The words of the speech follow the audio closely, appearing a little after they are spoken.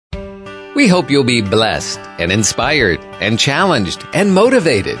We hope you'll be blessed and inspired and challenged and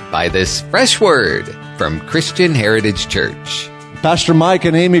motivated by this fresh word from Christian Heritage Church. Pastor Mike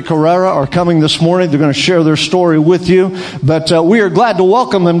and Amy Carrera are coming this morning. They're going to share their story with you. But we are glad to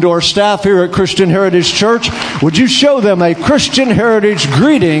welcome them to our staff here at Christian Heritage Church. Would you show them a Christian Heritage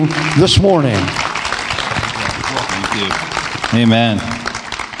greeting this morning? Thank you. Amen.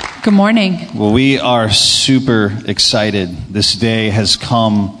 Good morning. Well, we are super excited. This day has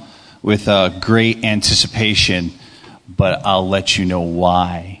come with a great anticipation, but I'll let you know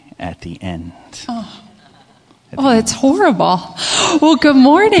why at the end. Oh, it's horrible. Well, good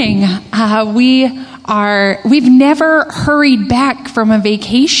morning. We've never hurried back from a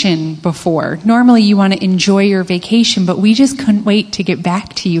vacation before. Normally you want to enjoy your vacation, but we just couldn't wait to get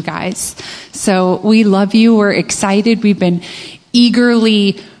back to you guys. So we love you. We're excited. We've been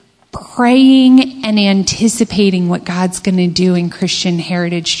eagerly praying and anticipating what God's going to do in Christian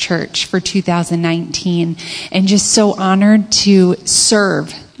Heritage Church for 2019, and just so honored to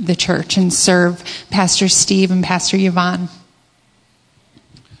serve the church and serve Pastor Steve and Pastor Yvonne.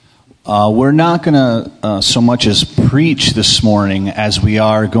 We're not going to so much as preach this morning as we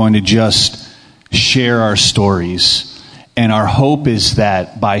are going to just share our stories. And our hope is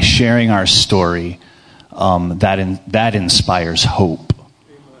that by sharing our story, that inspires hope.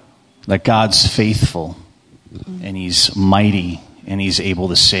 That God's faithful and He's mighty and He's able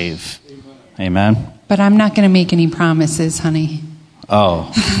to save. Amen? But I'm not going to make any promises, honey.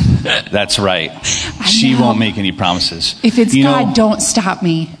 Oh, that's right. She won't make any promises. If it's God, don't stop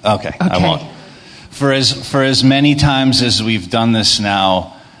me. Okay, I won't. For as many times as we've done this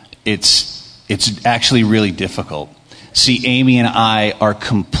now, it's actually really difficult. See, Amy and I are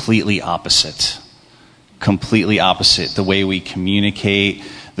completely opposite. Completely opposite. The way we communicate,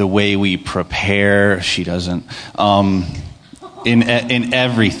 the way we prepare. She doesn't. In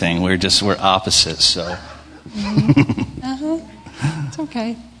everything, we're opposite. So. It's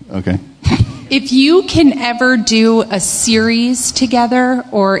okay. Okay. If you can ever do a series together,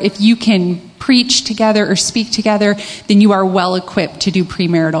 or if you can preach together or speak together, then you are well equipped to do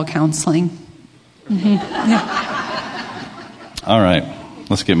premarital counseling. Mm-hmm. Yeah. All right.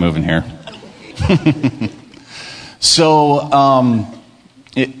 Let's get moving here. So,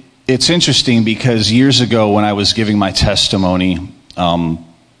 it's interesting because years ago when I was giving my testimony, the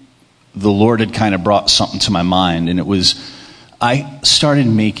Lord had kind of brought something to my mind, and it was I started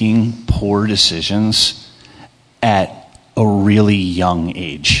making poor decisions at a really young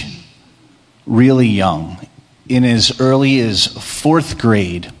age. Really young. In as early as 4th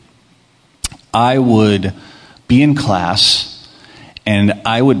grade, I would be in class and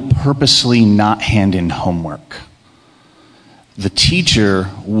I would purposely not hand in homework. The teacher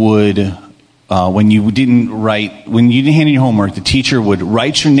would, when you didn't hand in your homework, the teacher would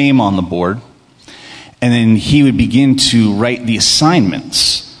write your name on the board, and then he would begin to write the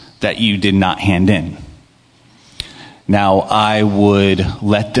assignments that you did not hand in. Now, I would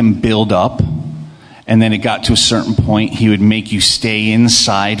let them build up, and then it got to a certain point, he would make you stay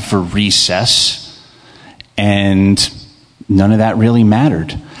inside for recess, and none of that really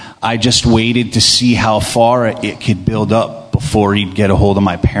mattered. I just waited to see how far it could build up before he'd get a hold of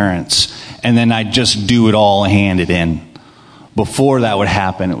my parents, and then I'd just do it all handed in. Before that would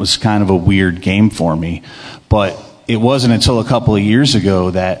happen, it was kind of a weird game for me. But it wasn't until a couple of years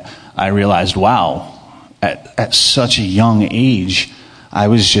ago that I realized, wow, at such a young age, I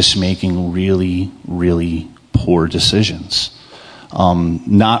was just making really, really poor decisions.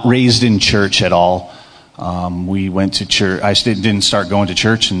 Not raised in church at all. We went to church. I didn't start going to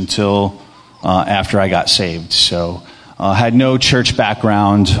church until after I got saved. So had no church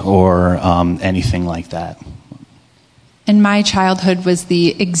background or anything like that. And my childhood was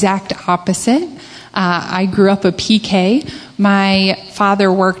the exact opposite. I grew up a PK. My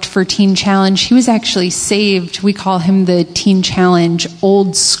father worked for Teen Challenge. He was actually saved. We call him the Teen Challenge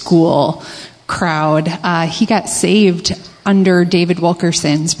old school crowd. He got saved under David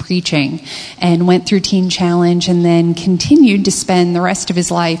Wilkerson's preaching and went through Teen Challenge and then continued to spend the rest of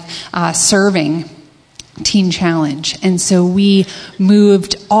his life serving Teen Challenge. And so we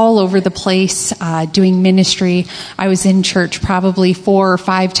moved all over the place doing ministry. I was in church probably 4 or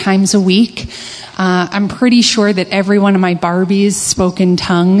 5 times a week. I'm pretty sure that every one of my Barbies spoke in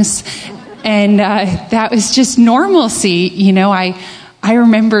tongues. And that was just normalcy. You know, I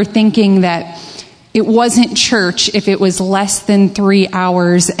remember thinking that it wasn't church if it was less than 3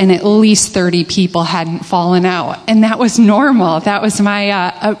 hours and at least 30 people hadn't fallen out. And that was normal. That was my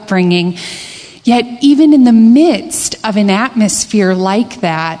upbringing. Yet even in the midst of an atmosphere like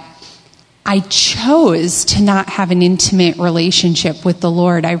that, I chose to not have an intimate relationship with the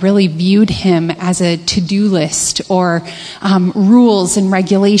Lord. I really viewed him as a to-do list or rules and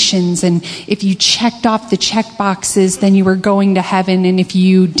regulations. And if you checked off the check boxes, then you were going to heaven. And if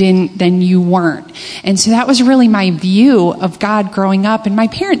you didn't, then you weren't. And so that was really my view of God growing up. And my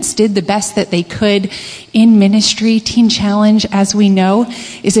parents did the best that they could in ministry. Teen Challenge, as we know,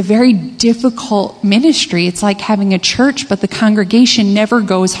 is a very difficult ministry. It's like having a church, but the congregation never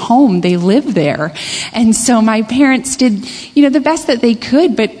goes home. They live there. And so my parents did, the best that they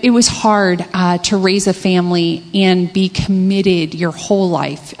could, but it was hard to raise a family and be committed your whole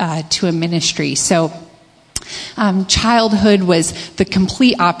life to a ministry. So childhood was the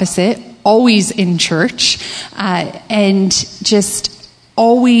complete opposite, always in church, and just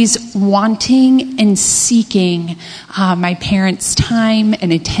always wanting and seeking my parents' time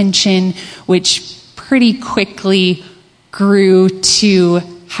and attention, which pretty quickly grew to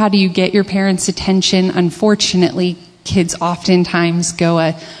how do you get your parents' attention? Unfortunately, kids oftentimes go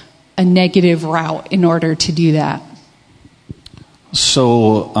a negative route in order to do that.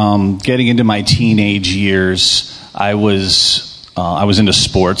 So, getting into my teenage years, I was into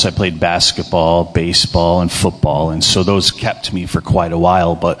sports. I played basketball, baseball, and football, and so those kept me for quite a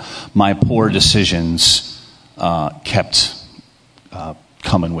while. But my poor decisions kept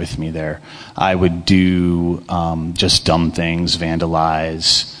coming with me there. I would do just dumb things,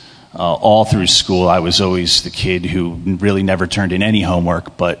 vandalize. All through school, I was always the kid who really never turned in any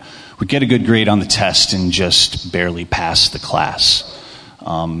homework, but would get a good grade on the test and just barely pass the class.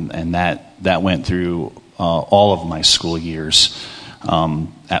 And that went through all of my school years.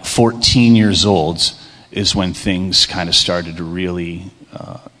 At 14 years old is when things kind of started to really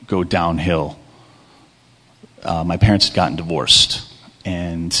go downhill. My parents had gotten divorced.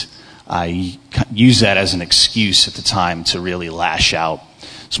 And I used that as an excuse at the time to really lash out.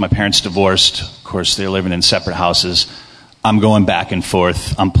 So my parents divorced. Of course, they're living in separate houses. I'm going back and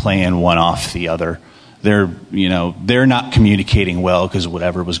forth. I'm playing one off the other. They're not communicating well because of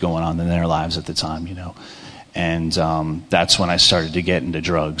whatever was going on in their lives at the time, And that's when I started to get into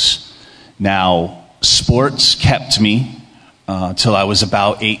drugs. Now, sports kept me till I was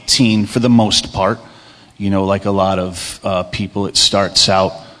about 18 for the most part. Like a lot of people, it starts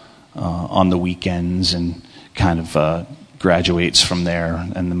out on the weekends and kind of graduates from there.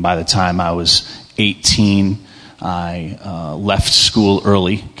 And then by the time I was 18, I left school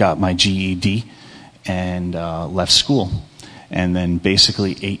early, got my GED, and left school. And then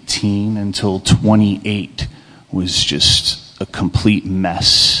basically 18 until 28 was just a complete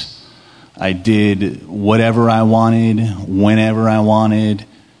mess. I did whatever I wanted, whenever I wanted,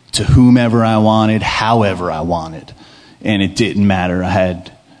 to whomever I wanted, however I wanted. And it didn't matter. I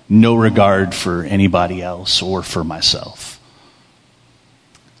had no regard for anybody else or for myself.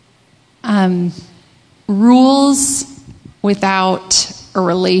 Rules without a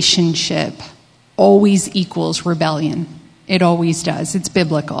relationship always equals rebellion. It always does. It's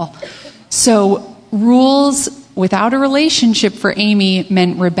biblical. So rules without a relationship for Amy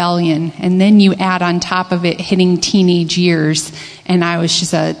meant rebellion. And then you add on top of it hitting teenage years, and I was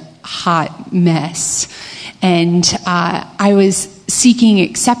just a hot mess. And I was seeking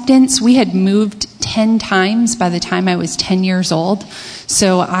acceptance. We had moved 10 times by the time I was 10 years old.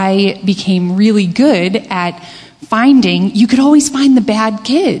 So I became really good at finding, you could always find the bad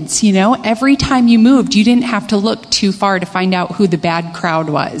kids, Every time you moved, you didn't have to look too far to find out who the bad crowd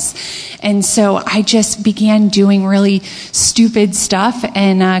was. And so I just began doing really stupid stuff,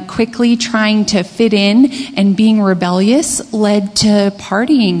 and quickly trying to fit in and being rebellious led to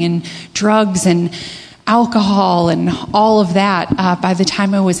partying and drugs and alcohol and all of that by the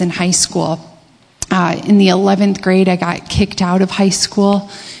time I was in high school. In the 11th grade, I got kicked out of high school,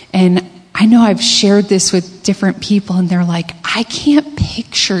 and I know I've shared this with different people, and they're like, I can't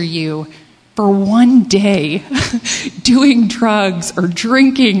picture you for one day doing drugs or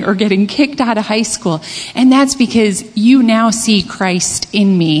drinking or getting kicked out of high school. And that's because you now see Christ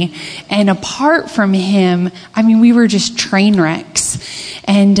in me. And apart from him, we were just train wrecks.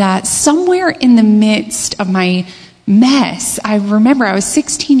 And somewhere in the midst of my mess, I remember I was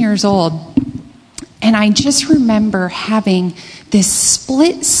 16 years old, and I just remember having this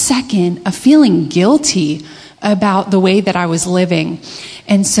split second of feeling guilty about the way that I was living.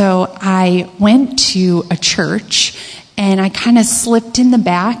 And so I went to a church, and I kind of slipped in the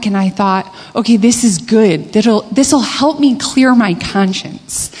back, and I thought, okay, this is good. This'll help me clear my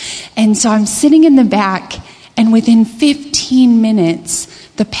conscience. And so I'm sitting in the back, and within 15 minutes,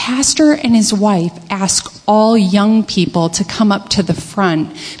 the pastor and his wife asked all young people to come up to the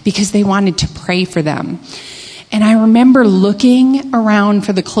front because they wanted to pray for them. And I remember looking around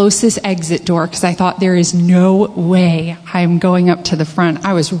for the closest exit door because I thought there is no way I'm going up to the front.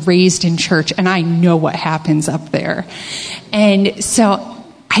 I was raised in church and I know what happens up there. And so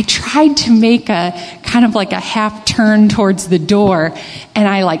I tried to make a kind of like a half turn towards the door, and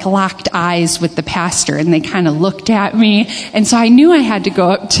I like locked eyes with the pastor, and they kind of looked at me. And so I knew I had to go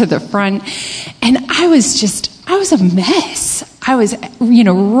up to the front, and I was a mess. I was,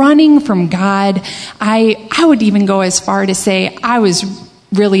 running from God. I would even go as far to say I was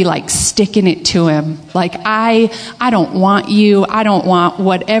really like sticking it to him. Like, I don't want you. I don't want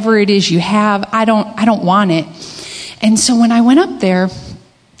whatever it is you have. I don't want it. And so when I went up there,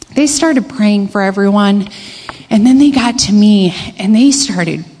 they started praying for everyone, and then they got to me, and they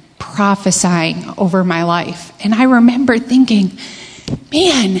started prophesying over my life. And I remember thinking,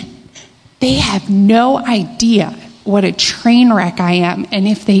 man, they have no idea what a train wreck I am, and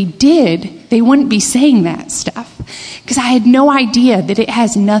if they did, they wouldn't be saying that stuff. Because I had no idea that it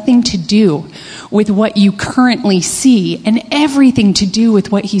has nothing to do with what you currently see, and everything to do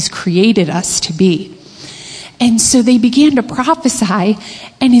with what he's created us to be. And so they began to prophesy,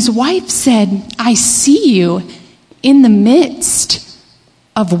 and his wife said, I see you in the midst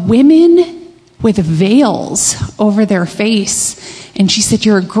of women with veils over their face. And she said,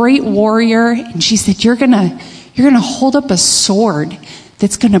 you're a great warrior. And she said, you're gonna hold up a sword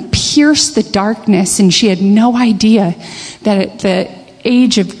that's gonna pierce the darkness. And she had no idea that at the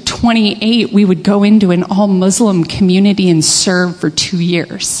age of 28, we would go into an all-Muslim community and serve for 2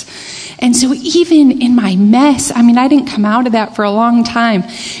 years. And so even in my mess, I didn't come out of that for a long time.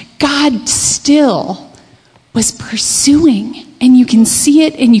 God still was pursuing. And you can see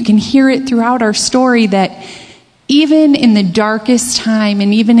it and you can hear it throughout our story that even in the darkest time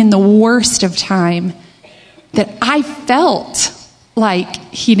and even in the worst of time, that I felt like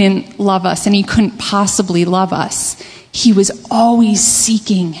he didn't love us and he couldn't possibly love us. He was always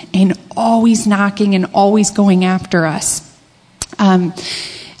seeking and always knocking and always going after us.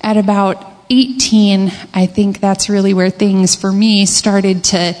 At about 18, I think that's really where things for me started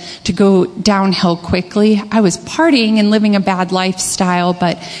to go downhill quickly. I was partying and living a bad lifestyle,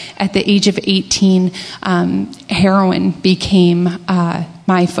 but at the age of 18, heroin became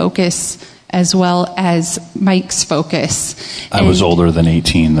my focus as well as Mike's focus. I was older than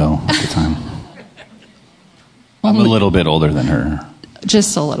 18, though, at the time. I'm a little bit older than her.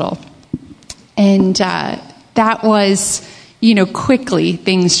 Just a little. And that was, quickly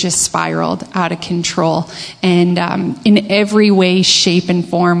things just spiraled out of control. And in every way, shape, and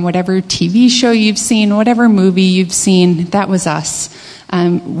form, whatever TV show you've seen, whatever movie you've seen, that was us.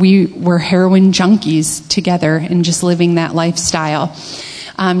 We were heroin junkies together and just living that lifestyle.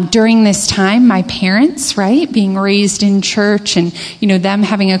 During this time, my parents, being raised in church and, them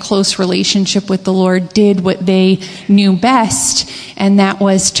having a close relationship with the Lord, did what they knew best, and that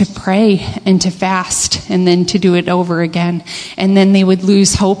was to pray and to fast and then to do it over again. And then they would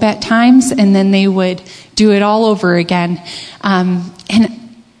lose hope at times, and then they would do it all over again.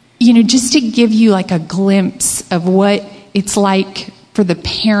 Just to give you like a glimpse of what it's like for the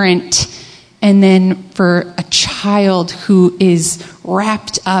parent and then for a child who is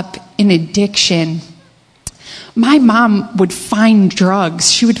wrapped up in addiction. My mom would find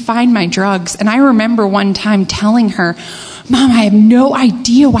drugs. She would find my drugs. And I remember one time telling her, Mom, I have no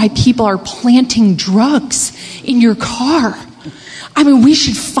idea why people are planting drugs in your car. We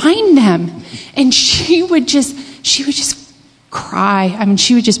should find them. And she would just cry.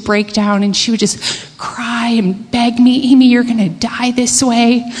 She would just break down and she would just cry and beg me, Amy, you're going to die this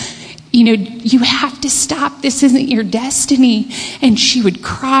way. You have to stop. This isn't your destiny. And she would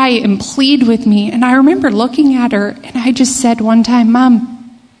cry and plead with me. And I remember looking at her and I just said one time,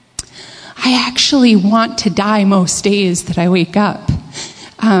 Mom, I actually want to die most days that I wake up.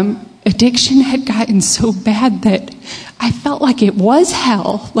 Addiction had gotten so bad that I felt like it was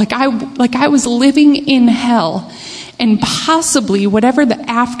hell. Like I was living in hell. And possibly whatever the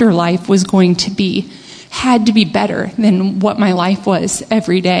afterlife was going to be had to be better than what my life was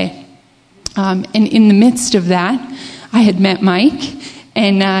every day. And in the midst of that, I had met Mike,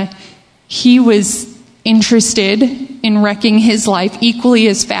 and he was interested in wrecking his life equally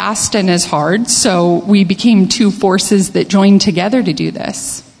as fast and as hard. So we became two forces that joined together to do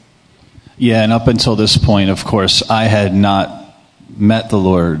this. Yeah, and up until this point, of course, I had not met the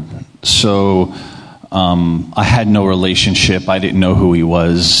Lord. So I had no relationship. I didn't know who he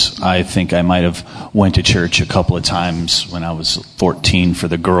was. I think I might have went to church a couple of times when I was 14 for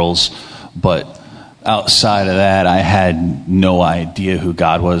the girls. But outside of that, I had no idea who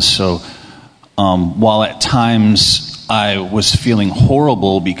God was. So while at times I was feeling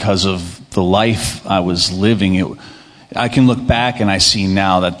horrible because of the life I was living, I can look back and I see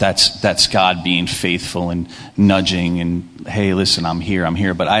now that's God being faithful and nudging and, hey, listen, I'm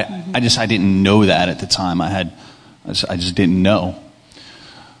here. But I didn't know that at the time. I just didn't know.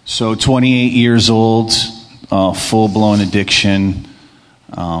 So 28 years old, full-blown addiction.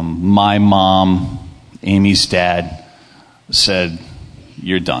 My mom, Amy's dad, said,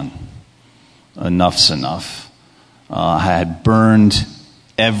 "You're done. Enough's enough." I had burned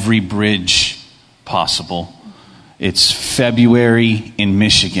every bridge possible. It's February in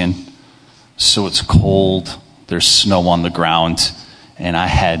Michigan, so it's cold. There's snow on the ground, and I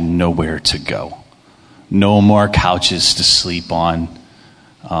had nowhere to go. No more couches to sleep on.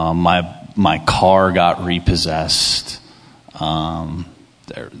 My car got repossessed.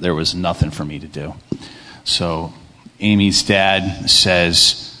 There was nothing for me to do. So Amy's dad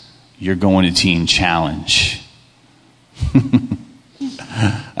says, "You're going to Teen Challenge."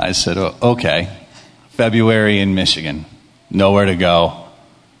 I said, "Oh, okay. February in Michigan. Nowhere to go.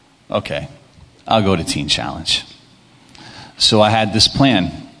 Okay, I'll go to Teen Challenge." So I had this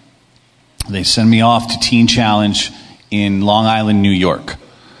plan. They send me off to Teen Challenge in Long Island, New York.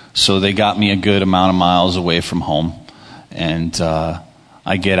 So they got me a good amount of miles away from home. And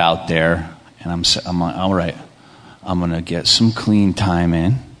I get out there, and I'm like, all right, I'm going to get some clean time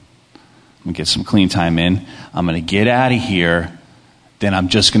in. I'm going to get out of here. Then I'm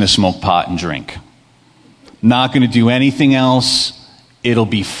just going to smoke pot and drink. Not going to do anything else. It'll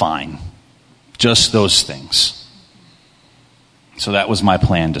be fine. Just those things. So that was my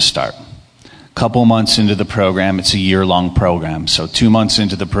plan to start. A couple months into the program, it's a year-long program. So 2 months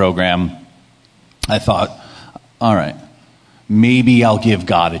into the program, I thought, all right, maybe I'll give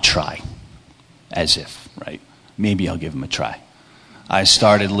God a try. As if, right? Maybe I'll give him a try. I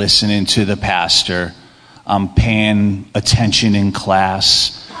started listening to the pastor. I'm paying attention in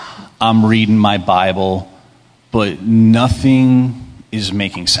class. I'm reading my Bible. But nothing is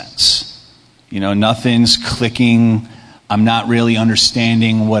making sense. Nothing's clicking. I'm not really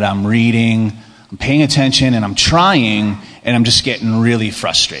understanding what I'm reading. I'm paying attention and I'm trying, and I'm just getting really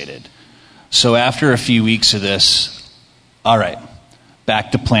frustrated. So after a few weeks of this, all right,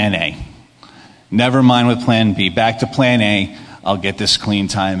 back to plan A. Never mind with plan B. Back to plan A. I'll get this clean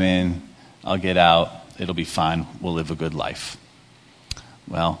time in. I'll get out. It'll be fine. We'll live a good life.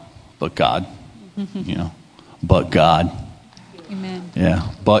 Well, but God, but God. Amen. Yeah,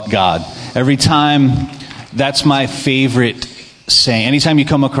 but God. Every time, that's my favorite saying. Anytime you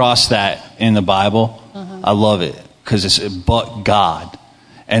come across that in the Bible, I love it because it's but God.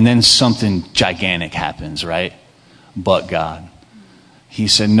 And then something gigantic happens, right? But God. He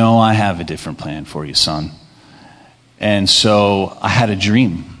said, "No, I have a different plan for you, son." And so I had a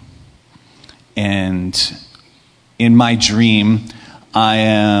dream. And in my dream, I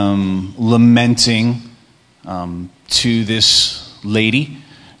am lamenting to this lady.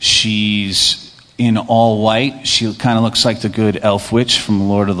 She's in all white. She kind of looks like the good elf witch from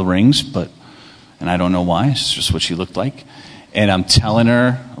Lord of the Rings, and I don't know why. It's just what she looked like. And I'm telling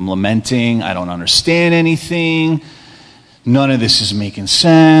her, I'm lamenting, I don't understand anything. None of this is making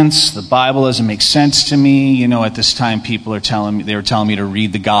sense. The Bible doesn't make sense to me. At this time, people were telling me to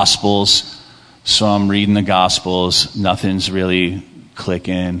read the Gospels. So I'm reading the Gospels. Nothing's really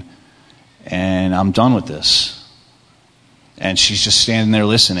clicking. And I'm done with this. And she's just standing there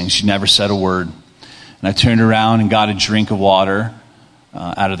listening. She never said a word. And I turned around and got a drink of water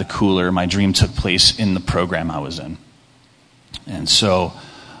out of the cooler. My dream took place in the program I was in. And so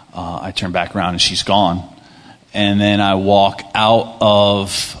I turned back around and she's gone. And then I walk out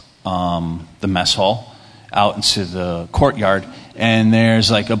of the mess hall, out into the courtyard, and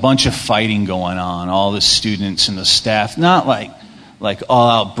there's like a bunch of fighting going on. All the students and the staff, not like all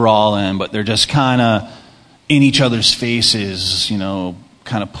out brawling, but they're just kind of in each other's faces,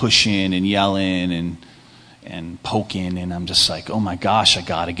 kind of pushing and yelling and poking. And I'm just like, oh my gosh, I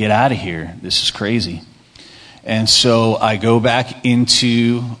got to get out of here. This is crazy. And so I go back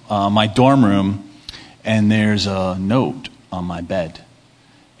into my dorm room, and there's a note on my bed.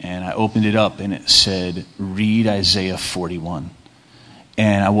 And I opened it up, and it said, "Read Isaiah 41.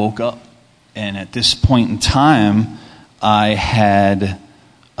 And I woke up, and at this point in time, I had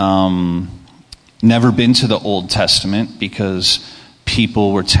never been to the Old Testament because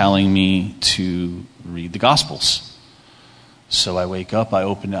people were telling me to read the Gospels. So I wake up, I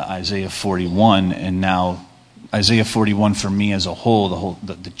open to Isaiah 41, and now Isaiah 41 for me as a whole,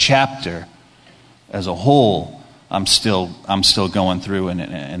 the chapter as a whole, I'm still going through,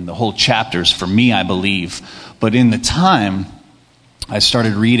 and the whole chapters for me, I believe. But in the time, I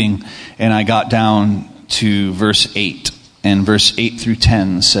started reading, and I got down to verse 8. And verse 8 through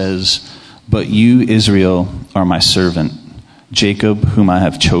 10 says, But you, Israel, are my servant, Jacob, whom I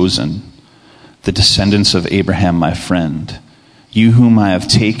have chosen, the descendants of Abraham, my friend, you whom I have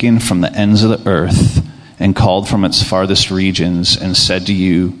taken from the ends of the earth and called from its farthest regions and said to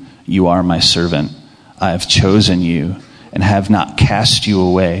you, you are my servant. I have chosen you and have not cast you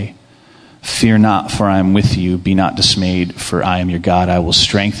away. Fear not, for I am with you. Be not dismayed, for I am your God. I will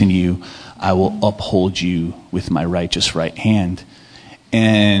strengthen you. I will uphold you with my righteous right hand.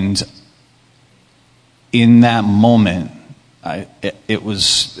 And in that moment, it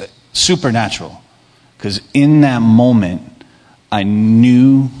was supernatural. Because in that moment, I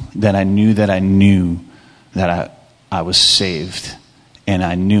knew that I was saved. And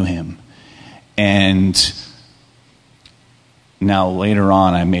I knew him. And now later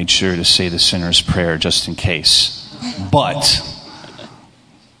on, I made sure to say the sinner's prayer just in case. But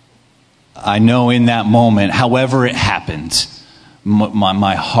I know in that moment, however it happened,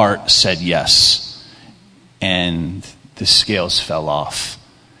 my heart said yes. And the scales fell off.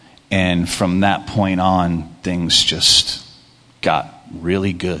 And from that point on, things just got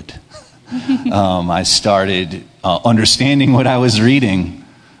really good. I started understanding what I was reading,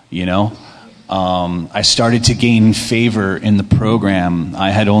 I started to gain favor in the program.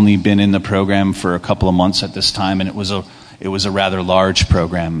 I had only been in the program for a couple of months at this time, and it was a rather large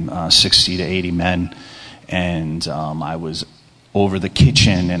program, 60 to 80 men. And I was over the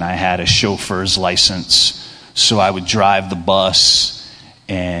kitchen, and I had a chauffeur's license, so I would drive the bus.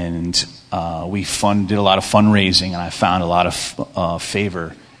 And we did a lot of fundraising, and I found a lot of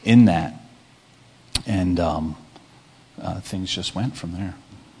favor in that. And things just went from there.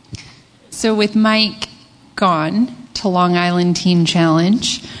 So with Mike gone to Long Island Teen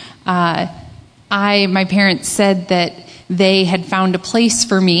Challenge, my parents said that they had found a place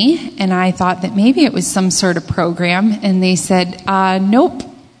for me, and I thought that maybe it was some sort of program, and they said, nope.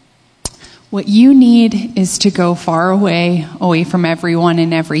 What you need is to go far away from everyone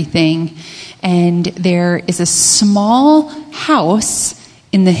and everything. And there is a small house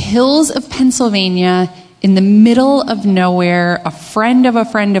in the hills of Pennsylvania, in the middle of nowhere, a friend of a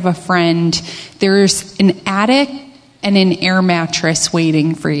friend of a friend. There's an attic and an air mattress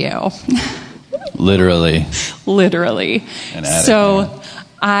waiting for you. Literally. An attic, So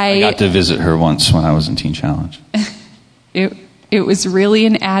I got to visit her once when I was in Teen Challenge. It was really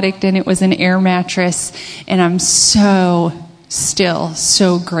an attic, and it was an air mattress, and I'm still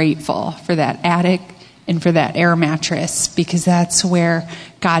so grateful for that attic and for that air mattress, because that's where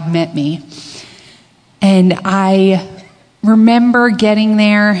God met me. And I remember getting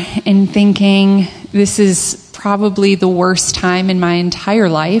there and thinking, this is probably the worst time in my entire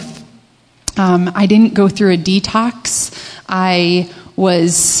life. I didn't go through a detox. I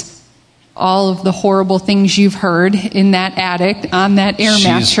was all of the horrible things you've heard in that attic on that air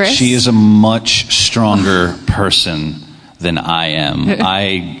mattress. She is a much stronger person than I am.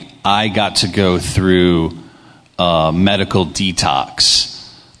 I got to go through a medical detox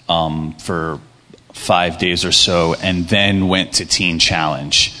for 5 days or so, and then went to Teen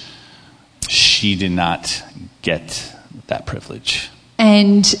Challenge. She did not get that privilege.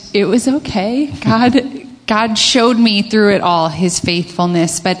 And it was okay. God showed me through it all his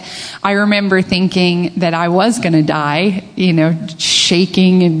faithfulness. But I remember thinking that I was going to die,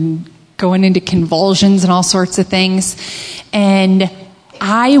 shaking and going into convulsions and all sorts of things. And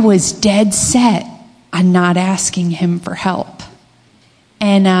I was dead set on not asking him for help.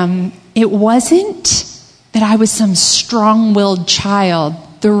 And it wasn't that I was some strong-willed child.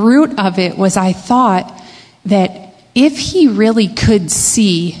 The root of it was I thought that if he really could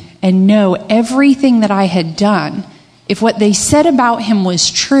see and know everything that I had done, if what they said about him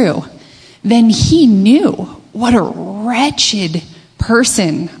was true, then he knew what a wretched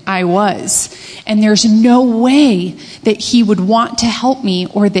person I was. And there's no way that he would want to help me,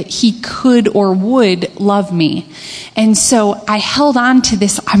 or that he could or would love me. And so I held on to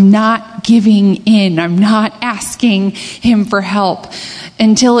this, I'm not giving in, I'm not asking him for help,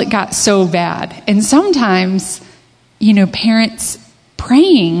 until it got so bad. And sometimes, parents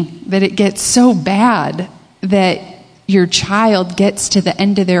praying that it gets so bad that your child gets to the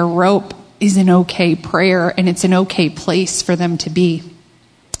end of their rope is an okay prayer, and it's an okay place for them to be.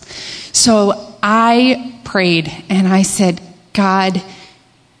 So I prayed and I said, God,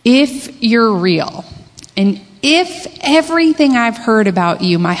 if you're real, and if everything I've heard about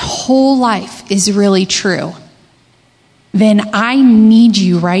you my whole life is really true, then I need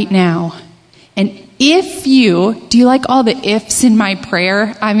you right now. And if do you like all the ifs in my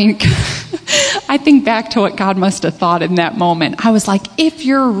prayer? I mean, I think back to what God must have thought in that moment. I was like, if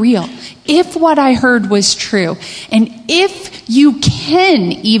you're real, if what I heard was true, and if you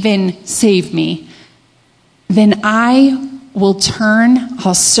can even save me, then I will turn,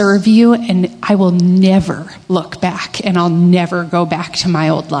 I'll serve you, and I will never look back, and I'll never go back to my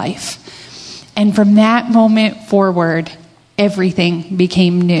old life. And from that moment forward, everything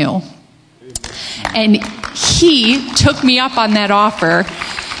became new. And he took me up on that offer,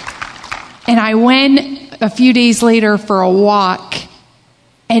 and I went a few days later for a walk.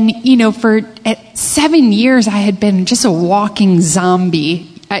 And, for 7 years, I had been just a walking zombie.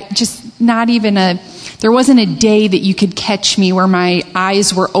 There wasn't a day that you could catch me where my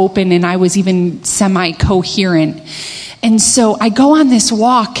eyes were open and I was even semi-coherent. And so I go on this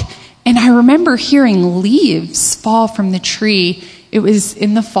walk, and I remember hearing leaves fall from the tree. It was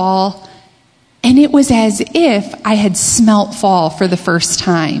in the fall. And it was as if I had smelt fall for the first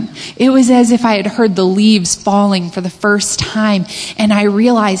time. It was as if I had heard the leaves falling for the first time. And I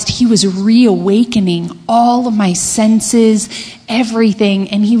realized he was reawakening all of my senses,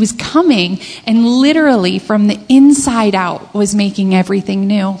 everything. And he was coming and literally from the inside out was making everything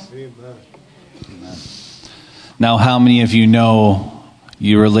new. Now, how many of you know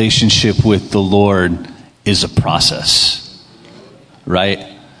your relationship with the Lord is a process, right?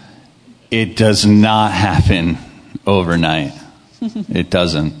 It does not happen overnight. It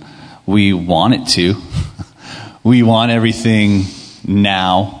doesn't. We want it to. We want everything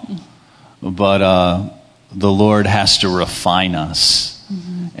now. But the Lord has to refine us.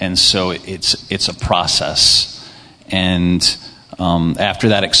 Mm-hmm. And so it's a process. And after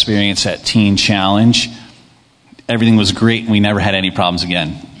that experience at Teen Challenge, everything was great and we never had any problems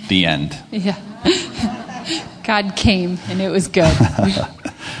again. The end. Yeah. God came and it was good.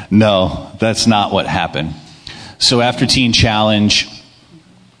 No, that's not what happened. So after Teen Challenge,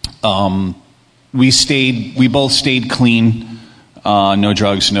 we both stayed clean. No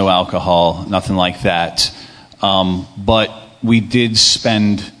drugs, no alcohol, nothing like that. But we did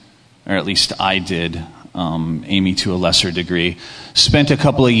spend, or at least I did, Amy to a lesser degree, spent a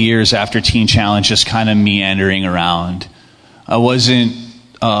couple of years after Teen Challenge just kind of meandering around. I wasn't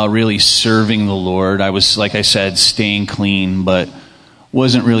really serving the Lord. I was, like I said, staying clean, but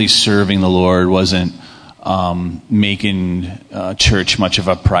wasn't really serving the Lord, wasn't making church much of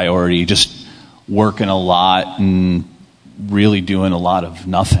a priority, just working a lot and really doing a lot of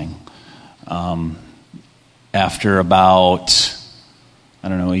nothing. After about,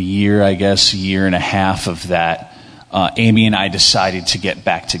 a year and a half of that, Amy and I decided to get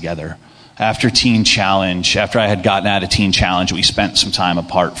back together. After Teen Challenge, after I had gotten out of Teen Challenge, we spent some time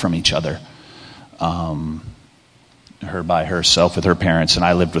apart from each other. Her by herself with her parents, and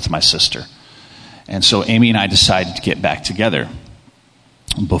I lived with my sister. And so Amy and I decided to get back together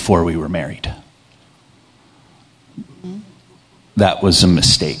before we were married. Mm-hmm. That was a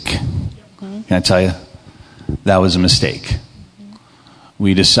mistake. Mm-hmm. Can I tell you? That was a mistake. Mm-hmm.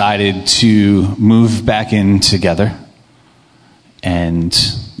 We decided to move back in together and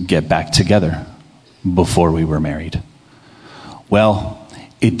get back together before we were married. Well,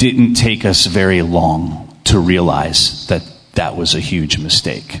 it didn't take us very long to realize that that was a huge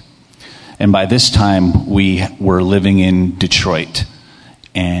mistake. And by this time, we were living in Detroit,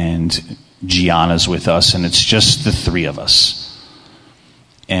 and Gianna's with us, and it's just the three of us.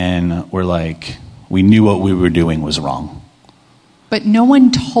 And we knew what we were doing was wrong. But no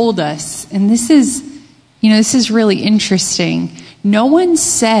one told us, and this is really interesting. No one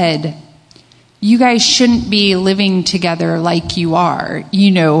said, you guys shouldn't be living together like you are.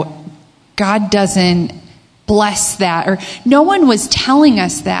 God doesn't bless that. Or no one was telling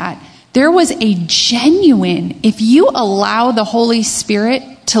us that. There was a genuine, if you allow the Holy Spirit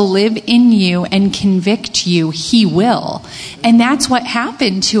to live in you and convict you, He will. And that's what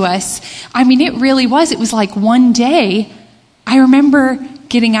happened to us. It really was. It was like one day, I remember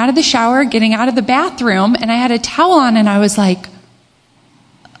getting out of the shower, getting out of the bathroom, and I had a towel on, and I was like,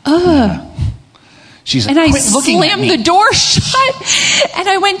 ugh. She's like, and I slammed the door shut, and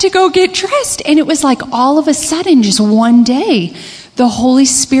I went to go get dressed. And it was like all of a sudden, just one day, the Holy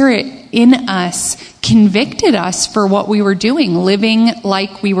Spirit in us convicted us for what we were doing, living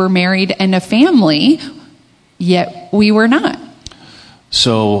like we were married and a family, yet we were not.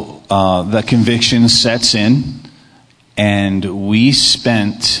 So the conviction sets in, and we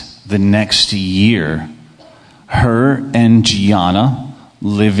spent the next year, her and Gianna,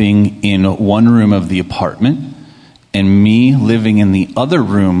 living in one room of the apartment, and me living in the other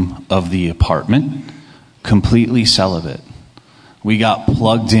room of the apartment, completely celibate. We got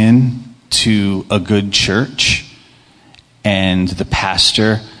plugged in to a good church, and the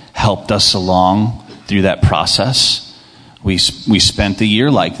pastor helped us along through that process. we spent the year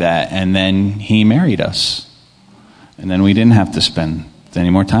like that, and then he married us. And then we didn't have to spend any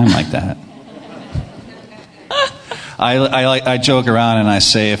more time like that. I joke around and I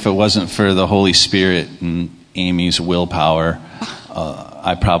say if it wasn't for the Holy Spirit and Amy's willpower,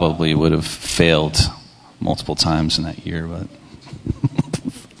 I probably would have failed multiple times in that year.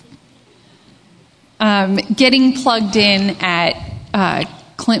 But getting plugged in at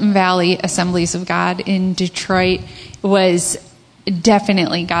Clinton Valley Assemblies of God in Detroit was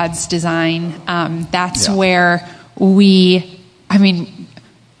definitely God's design. That's where we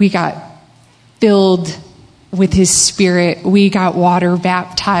got filled with his Spirit. We got water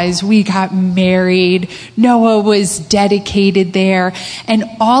baptized. We got married. Noah was dedicated there. And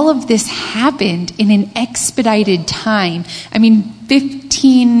all of this happened in an expedited time.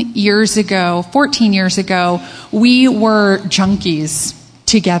 14 years ago, we were junkies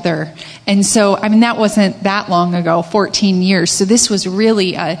together. And so, that wasn't that long ago, 14 years. So this was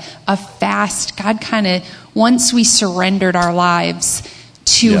really a fast, God once we surrendered our lives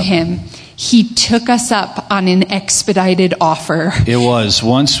to him, he took us up on an expedited offer. It was.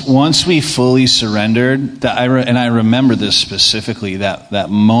 Once we fully surrendered, and I remember this specifically, that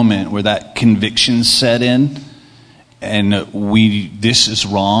moment where that conviction set in, and this is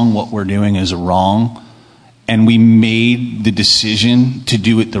wrong, what we're doing is wrong, and we made the decision to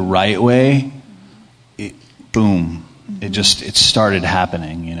do it the right way, boom, it started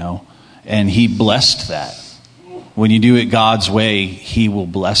happening, and he blessed that. When you do it God's way, he will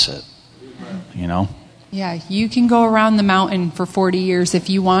bless it, Yeah, you can go around the mountain for 40 years if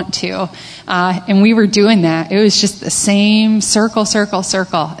you want to. And we were doing that. It was just the same circle,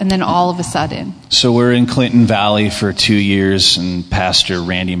 and then all of a sudden. So we're in Clinton Valley for 2 years, and Pastor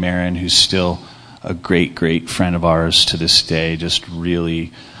Randy Marin, who's still a great, great friend of ours to this day, just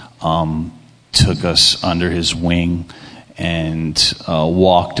really took us under his wing and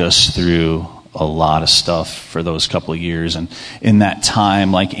walked us through a lot of stuff for those couple of years. And in that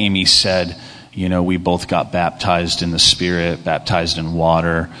time, like Amy said, we both got baptized in the Spirit, baptized in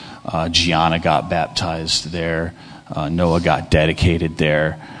water. Gianna got baptized there. Noah got dedicated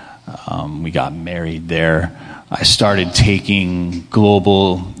there. We got married there. I started taking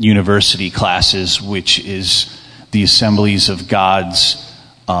global university classes, which is the Assemblies of God's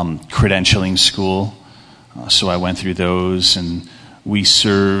credentialing school. So I went through those, and we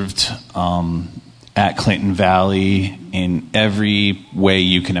served at Clinton Valley in every way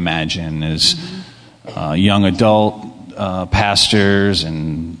you can imagine, as young adult pastors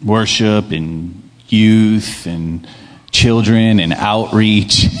and worship and youth and children and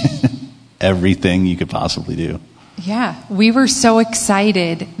outreach, everything you could possibly do. Yeah, we were so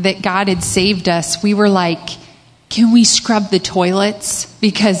excited that God had saved us. We were like, can we scrub the toilets?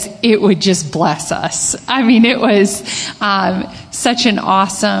 Because it would just bless us. It was such an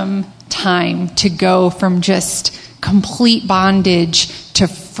awesome time to go from just complete bondage to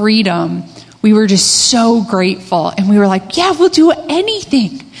freedom. We were just so grateful. And we were like, yeah, we'll do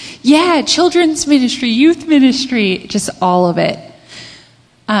anything. Yeah, children's ministry, youth ministry, just all of it.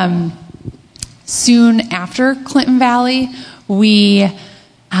 Soon after Clinton Valley, we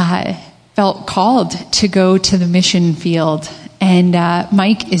felt called to go to the mission field. And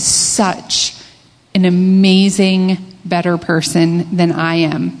Mike is such an amazing, better person than I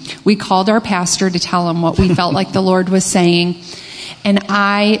am. We called our pastor to tell him what we felt like the Lord was saying.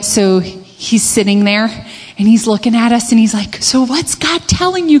 So he's sitting there and he's looking at us and he's like, so what's God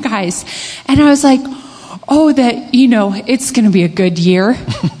telling you guys? And I was like, that, it's going to be a good year.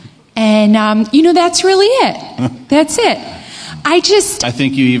 And, that's really it. That's it. I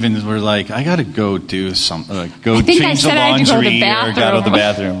think you even were like, I got to go do something, go change the laundry or go to the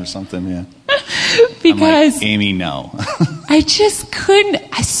bathroom or something, yeah. Because I'm like, Amy, no. I just couldn't.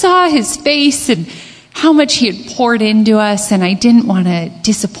 I saw his face and how much he had poured into us, and I didn't want to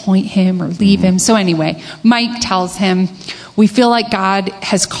disappoint him or leave him. So anyway, Mike tells him, we feel like God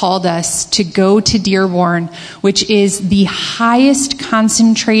has called us to go to Dearborn, which is the highest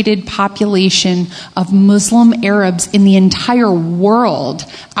concentrated population of Muslim Arabs in the entire world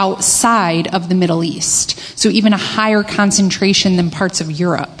outside of the Middle East. So even a higher concentration than parts of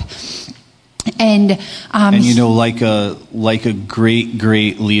Europe. And like a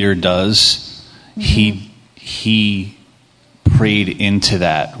great leader does, he prayed into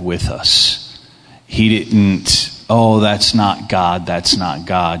that with us. He didn't, that's not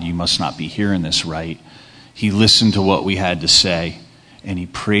God, you must not be hearing this right. He listened to what we had to say, and he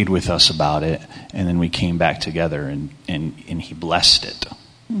prayed with us about it, and then we came back together, and he blessed it.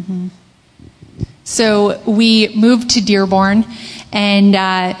 Mm-hmm. So we moved to Dearborn, and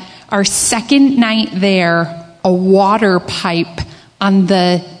our second night there, a water pipe on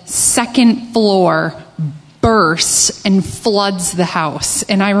the second floor bursts and floods the house.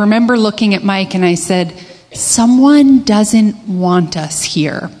 And I remember looking at Mike and I said, someone doesn't want us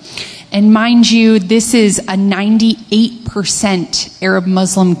here. And mind you, this is a 98% Arab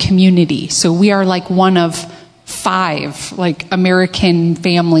Muslim community. So we are like one of 5 like American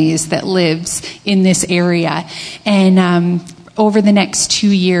families that lives in this area. And over the next 2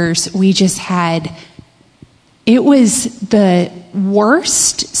 years, we just had, it was the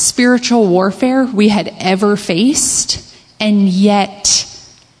worst spiritual warfare we had ever faced, and yet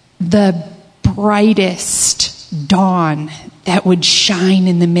the brightest dawn that would shine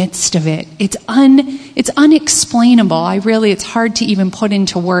in the midst of it. It's unexplainable. It's hard to even put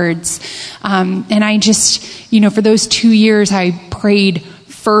into words. And I just, for those 2 years, I prayed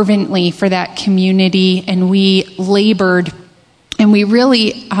fervently for that community, and we labored, and we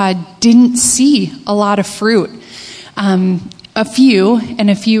really didn't see a lot of fruit. A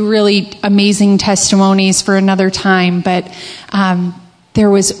few really amazing testimonies for another time, but there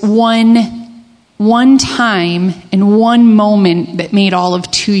was one time and one moment that made all of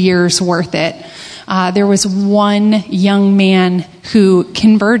 2 years worth it. There was one young man who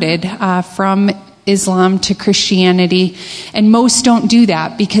converted from Islam to Christianity, and most don't do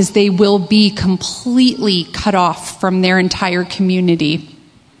that because they will be completely cut off from their entire community.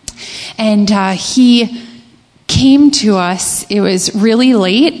 And he came to us. It was really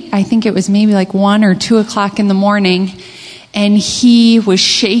late. I think it was maybe like 1 or 2 o'clock in the morning. And he was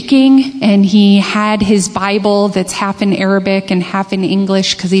shaking, and he had his Bible that's half in Arabic and half in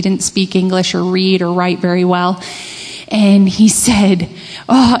English because he didn't speak English or read or write very well. And he said,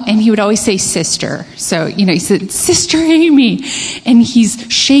 and he would always say sister. So, he said, Sister Amy. And he's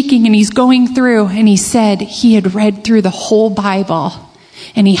shaking and he's going through, and he said he had read through the whole Bible,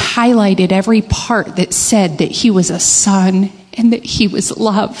 and he highlighted every part that said that he was a son and that he was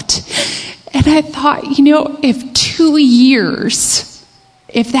loved. And I thought, if 2 years,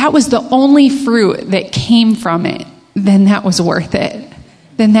 if that was the only fruit that came from it, then that was worth it.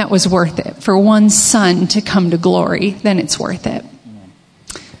 Then that was worth it. For one son to come to glory, then it's worth it.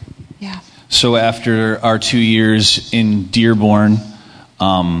 Yeah. So after our 2 years in Dearborn,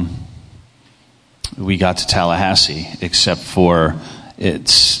 we got to Tallahassee, except for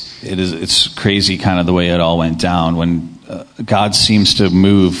it's crazy kind of the way it all went down when God seems to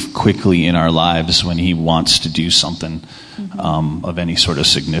move quickly in our lives when he wants to do something of any sort of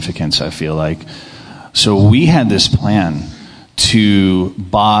significance, I feel like. So we had this plan to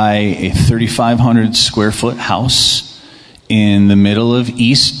buy a 3,500 square foot house in the middle of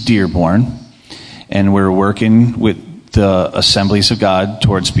East Dearborn, and we're working with the Assemblies of God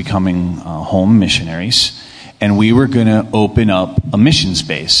towards becoming home missionaries, and we were going to open up a missions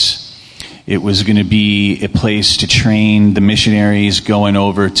base. It was going to be a place to train the missionaries going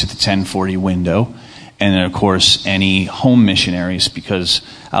over to the 1040 window. And then, of course, any home missionaries, because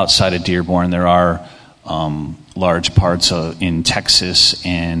outside of Dearborn, there are large parts in Texas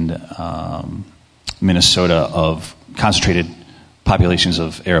and Minnesota of concentrated populations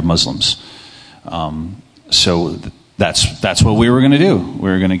of Arab Muslims. So that's what we were going to do. We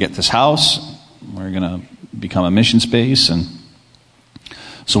were going to get this house. We were going to become a mission space, and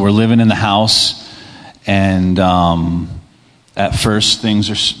so we're living in the house, and at first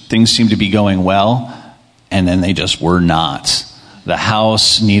things seemed to be going well, and then they just were not. The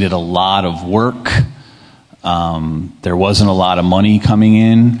house needed a lot of work. There wasn't a lot of money coming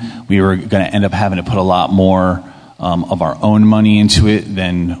in. We were going to end up having to put a lot more of our own money into it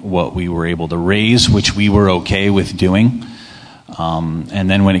than what we were able to raise, which we were okay with doing. And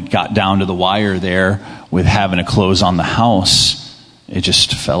then when it got down to the wire there with having to close on the house, it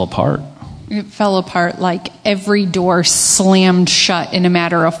just fell apart. It fell apart like every door slammed shut in a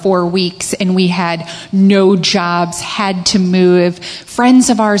matter of 4 weeks, and we had no jobs, had to move. Friends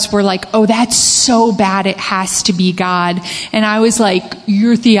of ours were like, oh, that's so bad, it has to be God. And I was like,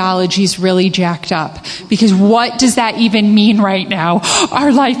 your theology's really jacked up, because what does that even mean right now?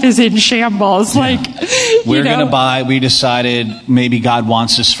 Our life is in shambles. Yeah. We're going to buy, we decided maybe God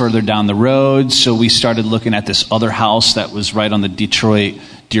wants us further down the road, so we started looking at this other house that was right on the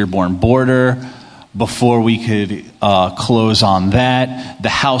Detroit-Dearborn border. Before we could close on that, the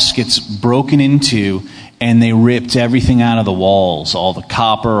house gets broken into, and they ripped everything out of the walls. All the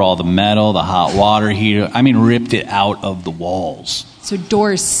copper, all the metal, the hot water heater. Ripped it out of the walls. So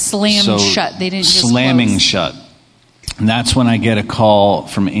doors slammed shut. They didn't just slamming close. Shut. And that's when I get a call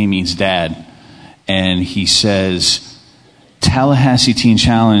from Amy's dad. And he says, Tallahassee Teen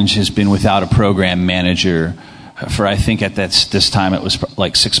Challenge has been without a program manager for, I think at this time it was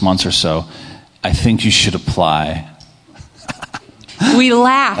like 6 months or so. I think you should apply. We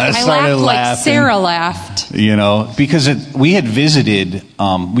laughed. I laughed like laughing. Sarah laughed. You know, because we had visited,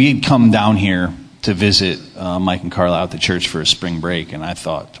 we had come down here to visit Mike and Carla out the church for a spring break, and I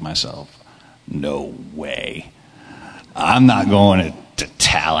thought to myself, no way. I'm not going to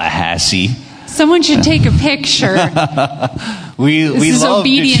Tallahassee. Someone should take a picture. We love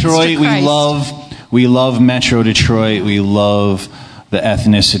Detroit. We love Metro Detroit. We love the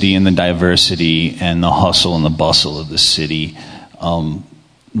ethnicity and the diversity and the hustle and the bustle of the city.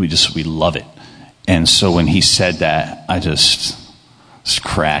 We love it. And so when he said that, I just was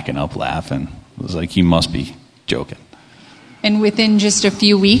cracking up laughing. It was like, you must be joking. And within just a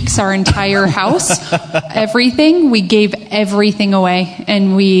few weeks, our entire house, everything, we gave everything away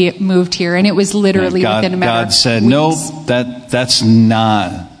and we moved here. And it was literally within a matter of God said, weeks. nope, that's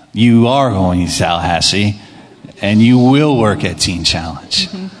not, you are going to Tallahassee and you will work at Teen Challenge.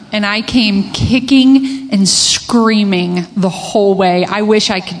 Mm-hmm. And I came kicking and screaming the whole way. I wish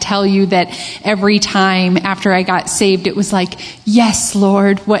I could tell you that every time after I got saved, it was like, yes,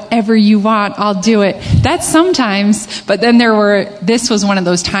 Lord, whatever you want, I'll do it. That's sometimes, but then this was one of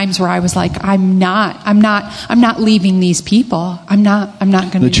those times where I was like, I'm not leaving these people. I'm not going to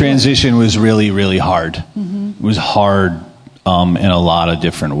do it. The transition was really, really hard. Mm-hmm. It was hard in a lot of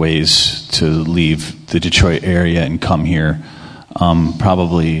different ways to leave the Detroit area and come here.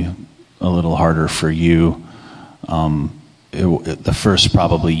 Probably a little harder for you. The first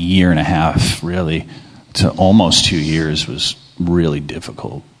probably year and a half, really, to almost 2 years was really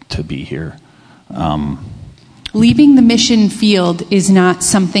difficult to be here. Leaving the mission field is not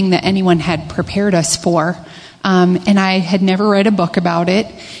something that anyone had prepared us for. And I had never read a book about it.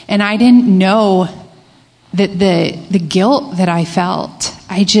 And I didn't know that the guilt that I felt,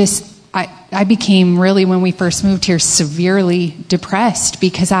 I became really, when we first moved here, severely depressed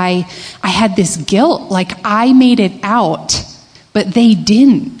because I had this guilt. Like, I made it out, but they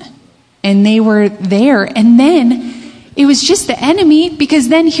didn't. And they were there. And then it was just the enemy, because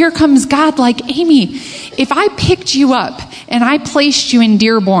then here comes God like, Amy, if I picked you up and I placed you in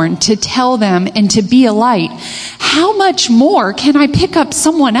Dearborn to tell them and to be a light, how much more can I pick up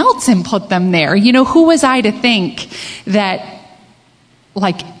someone else and put them there? You know, who was I to think that,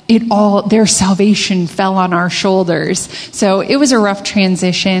 like, their salvation fell on our shoulders? So it was a rough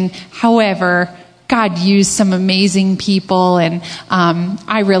transition. However, God used some amazing people, and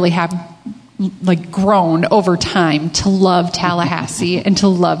I really have grown over time to love Tallahassee and to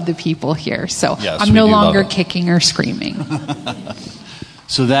love the people here. So yes, I'm no longer kicking or screaming.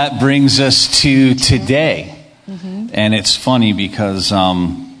 So that brings us to today. Mm-hmm. And it's funny because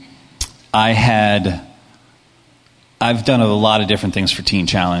I've done a lot of different things for Teen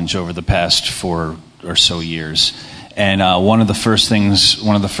Challenge over the past 4 or so years. And one of the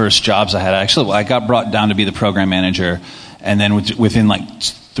first jobs I had, I got brought down to be the program manager. And then within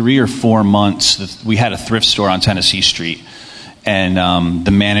 3 or 4 months, we had a thrift store on Tennessee Street. And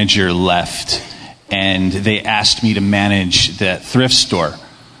the manager left. And they asked me to manage that thrift store.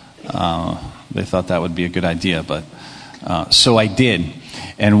 They thought that would be a good idea. But so I did.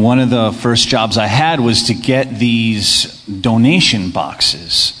 And one of the first jobs I had was to get these donation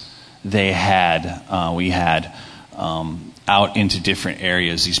boxes we had out into different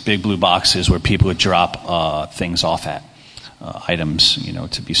areas, these big blue boxes where people would drop things off at, items,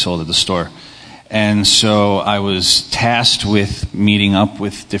 to be sold at the store. And so I was tasked with meeting up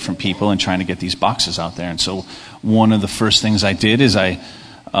with different people and trying to get these boxes out there. And so one of the first things I did is I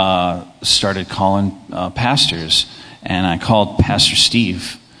started calling pastors. And I called Pastor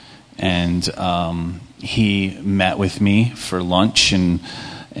Steve, and he met with me for lunch and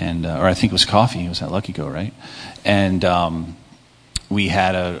or I think it was coffee. It was at Lucky Go, right? And we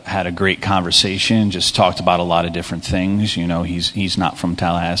had a great conversation. Just talked about a lot of different things. He's not from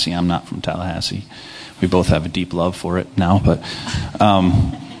Tallahassee. I'm not from Tallahassee. We both have a deep love for it now. But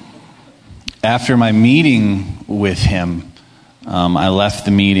after my meeting with him, I left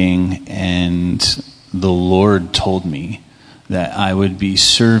the meeting and the Lord told me that I would be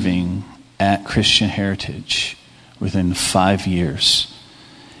serving at Christian Heritage within 5 years.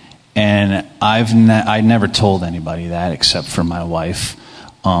 And I never told anybody that except for my wife.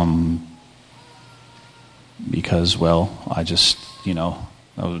 Because, I just, that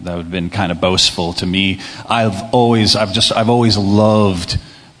would have been kind of boastful to me. I've always loved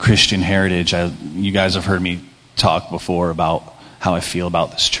Christian Heritage. You guys have heard me talk before about how I feel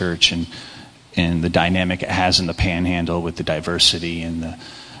about this church and the dynamic it has in the Panhandle with the diversity and the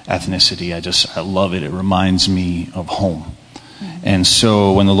ethnicity. I love it. It reminds me of home. Mm-hmm. And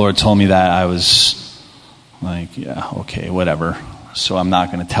so when the Lord told me that, I was like, yeah, okay, whatever. So I'm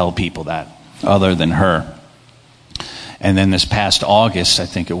not going to tell people that other than her. And then this past August, I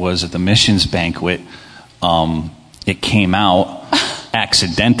think it was, at the missions banquet, it came out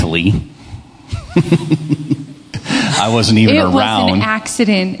accidentally. I wasn't even around. It was an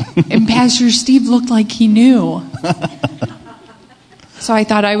accident, and Pastor Steve looked like he knew. So I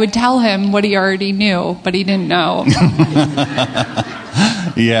thought I would tell him what he already knew, but he didn't know.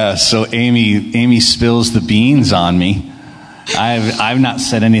 Yeah, so Amy spills the beans on me. I've not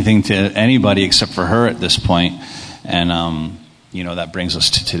said anything to anybody except for her at this point. And, that brings us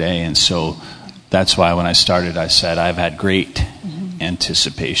to today. And so that's why when I started, I said, I've had great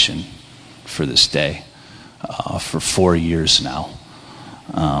anticipation for this day for 4 years now.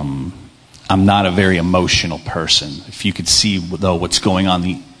 I'm not a very emotional person. If you could see, though, what's going on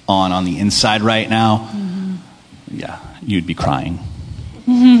the inside right now, yeah, you'd be crying.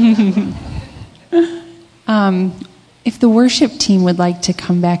 If the worship team would like to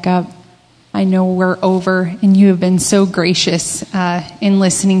come back up, I know we're over, and you have been so gracious in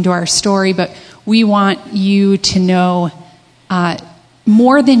listening to our story, but we want you to know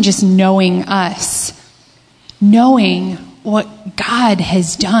more than just knowing us, knowing what God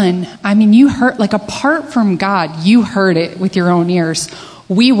has done. I mean, you heard, apart from God, you heard it with your own ears.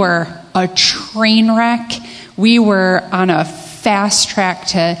 We were a train wreck. We were on a fast track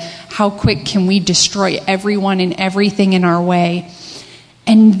to how quick can we destroy everyone and everything in our way.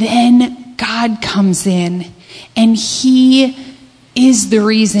 And then God comes in, and He is the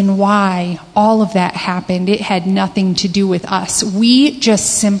reason why all of that happened. It had nothing to do with us. We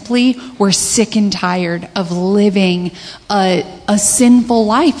just simply were sick and tired of living a sinful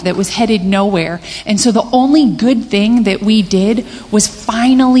life that was headed nowhere. And so the only good thing that we did was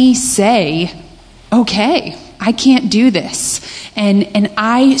finally say, okay, I can't do this. And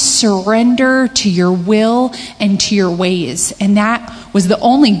I surrender to your will and to your ways. And that was the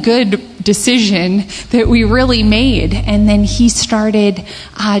only good decision that we really made. And then He started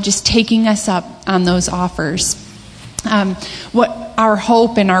just taking us up on those offers. What our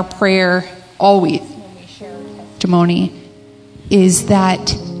hope and our prayer always when we share our testimony is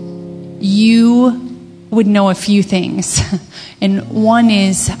that you would know a few things. And one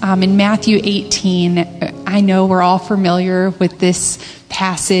is in Matthew 18, I know we're all familiar with this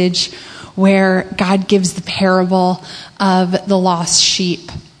passage where God gives the parable of the lost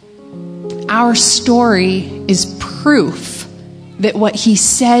sheep. Our story is proof that what He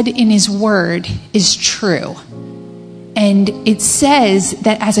said in His word is true. And it says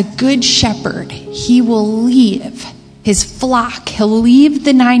that as a good shepherd, He will leave His flock. He'll leave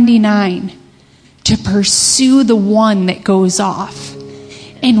the 99 to pursue the one that goes off.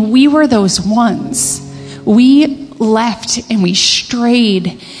 And we were those ones. We left and we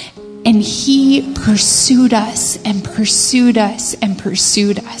strayed, and He pursued us and pursued us and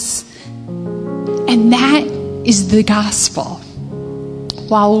pursued us. And that is the gospel.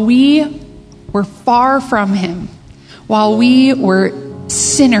 While we were far from Him, while we were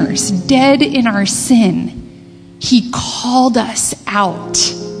sinners, dead in our sin, He called us out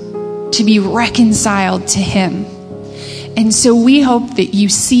to be reconciled to Him. And so we hope that you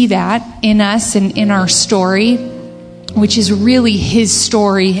see that in us and in our story, which is really His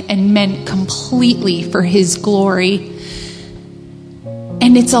story and meant completely for His glory.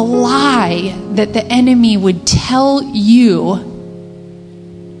 And it's a lie that the enemy would tell you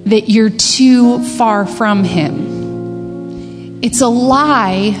that you're too far from Him. It's a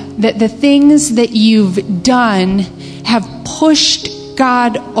lie that the things that you've done have pushed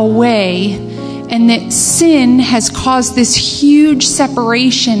God away, and that sin has caused this huge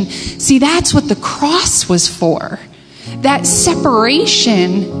separation. See, that's what the cross was for. That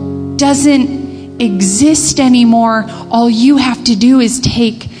separation doesn't exist anymore. All you have to do is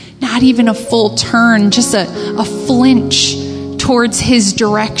take not even a full turn, just a flinch towards His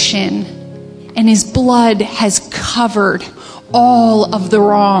direction, and His blood has covered all of the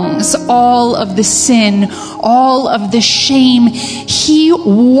wrongs, all of the sin, all of the shame. He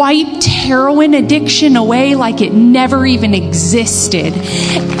wiped heroin addiction away like it never even existed.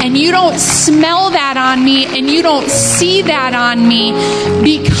 And you don't smell that on me, and you don't see that on me,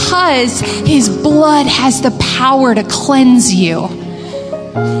 because His blood has the power to cleanse you.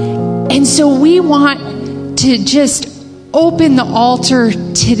 And so we want to just open the altar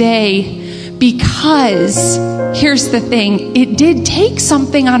today, because here's the thing, it did take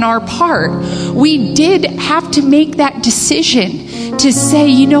something on our part. We did have to make that decision to say,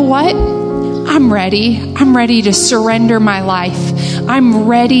 you know what? I'm ready. I'm ready to surrender my life. I'm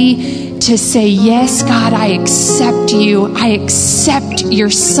ready to say, yes, God, I accept you. I accept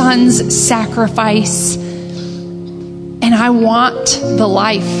your Son's sacrifice. And I want the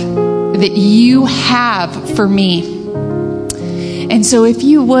life that you have for me. And so if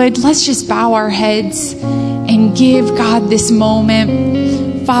you would, let's just bow our heads and give God this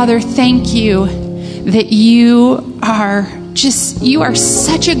moment. Father, thank you that you are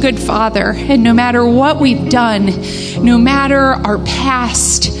such a good Father. And no matter what we've done, no matter our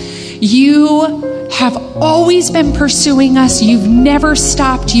past, you have always been pursuing us. You've never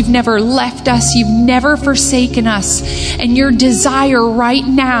stopped. You've never left us. You've never forsaken us. And your desire right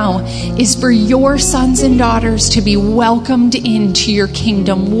now is for your sons and daughters to be welcomed into your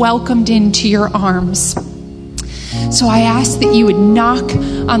kingdom, welcomed into your arms. So I ask that you would knock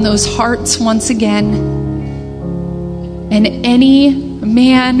on those hearts once again. And any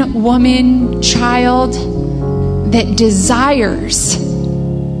man, woman, child that desires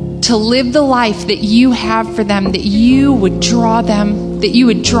to live the life that you have for them, that you would draw them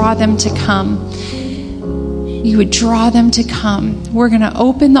to come. You would draw them to come. We're going to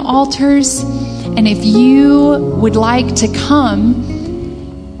open the altars, and if you would like to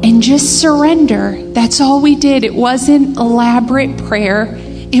come and just surrender, that's all we did. It wasn't elaborate prayer.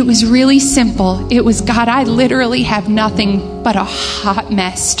 It was really simple. It was, God, I literally have nothing but a hot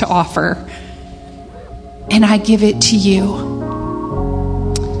mess to offer, and I give it to you.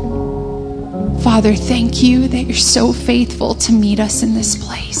 Father, thank you that you're so faithful to meet us in this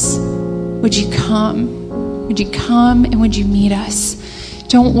place. Would you come? Would you come and would you meet us?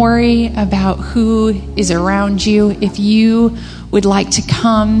 Don't worry about who is around you. If you would like to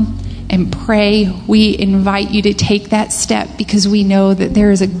come and pray, we invite you to take that step, because we know that there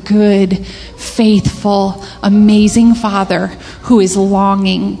is a good, faithful, amazing Father who is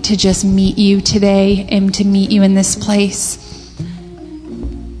longing to just meet you today and to meet you in this place.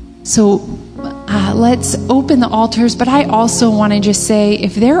 So let's open the altars, but I also want to just say,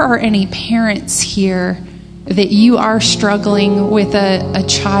 if there are any parents here that you are struggling with a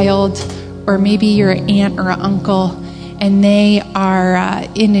child, or maybe your aunt or uncle, and they are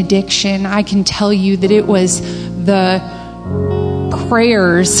in addiction, I can tell you that it was the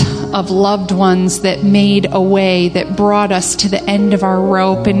prayers of loved ones that made a way, that brought us to the end of our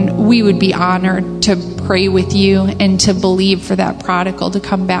rope, and we would be honored to pray with you and to believe for that prodigal to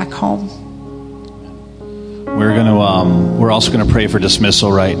come back home. We're also going to pray for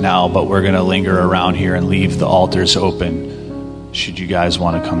dismissal right now, but we're going to linger around here and leave the altars open. Should you guys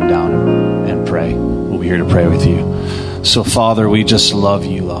want to come down and pray, we'll be here to pray with you. So, Father, we just love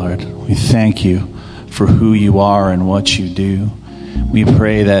you, Lord. We thank you for who you are and what you do. We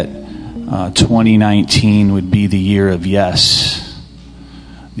pray that 2019 would be the year of yes,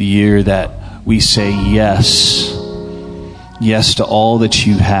 the year that we say yes to all that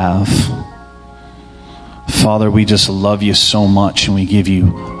you have. Father, we just love you so much, and we give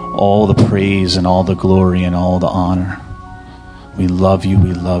you all the praise and all the glory and all the honor. We love you,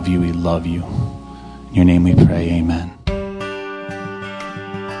 we love you, we love you. In your name we pray, amen.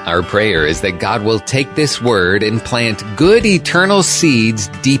 Our prayer is that God will take this word and plant good eternal seeds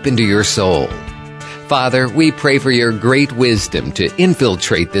deep into your soul. Father, we pray for your great wisdom to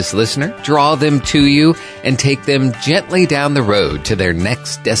infiltrate this listener, draw them to you, and take them gently down the road to their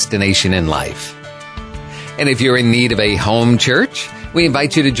next destination in life. And if you're in need of a home church, we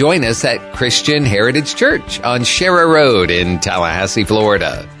invite you to join us at Christian Heritage Church on Sharer Road in Tallahassee,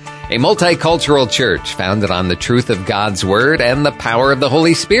 Florida. A multicultural church founded on the truth of God's Word and the power of the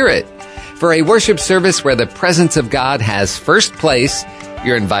Holy Spirit. For a worship service where the presence of God has first place,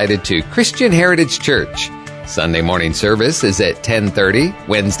 you're invited to Christian Heritage Church. Sunday morning service is at 10:30,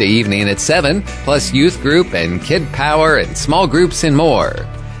 Wednesday evening at 7, plus youth group and kid power and small groups and more.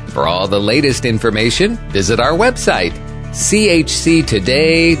 For all the latest information, visit our website, chctoday.com.